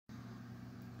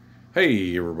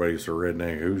Hey everybody, it's the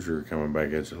Redneck Hoosier coming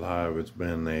back at you live. It's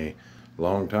been a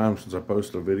long time since I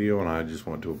posted a video and I just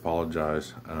want to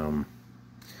apologize.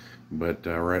 But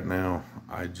right now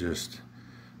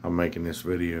I'm making this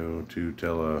video to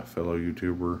tell a fellow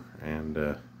YouTuber and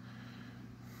a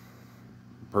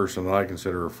person that I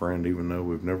consider a friend even though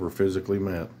we've never physically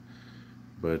met.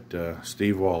 But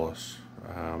Steve Wallis,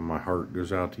 my heart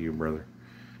goes out to you, brother.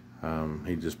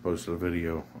 He just posted a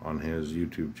video on his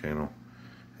YouTube channel.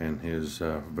 And his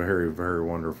very, very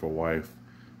wonderful wife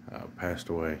passed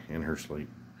away in her sleep.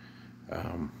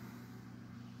 I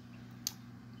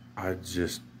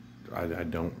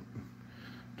don't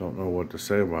know what to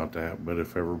say about that. But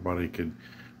if everybody could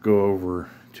go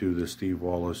over to the Steve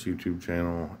Wallis YouTube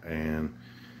channel and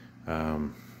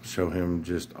show him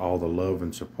just all the love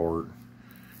and support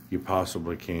you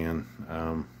possibly can,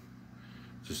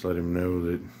 just let him know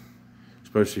that.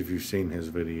 Especially if you've seen his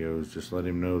videos, just let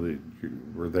him know that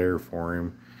we're there for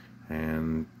him,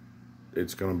 and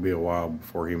it's going to be a while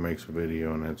before he makes a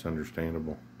video, and that's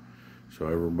understandable. So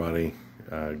everybody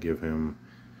give him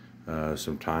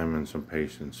some time and some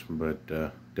patience, but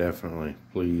definitely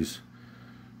please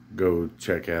go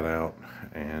check that out.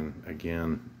 And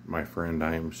again, my friend,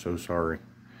 I am so sorry.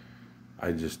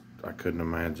 I couldn't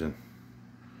imagine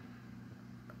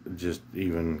just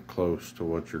even close to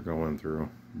what you're going through,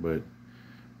 but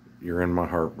you're in my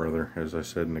heart, brother, as I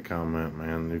said in the comment,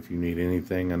 man. If you need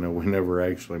anything, I know we never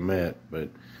actually met, but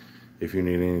if you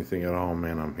need anything at all,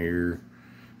 man, I'm here.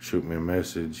 Shoot me a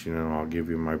message, I'll give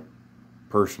you my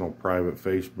personal private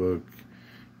Facebook,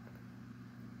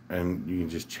 and you can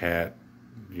just chat,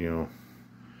 blow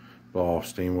off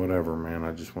steam, whatever, man.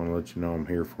 I just want to let you know I'm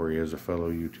here for you as a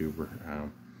fellow YouTuber.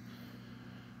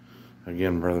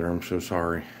 Again, brother, I'm so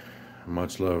sorry.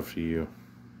 Much love to you.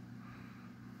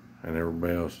 And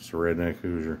everybody else, it's a Redneck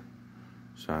Hoosier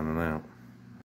signing out.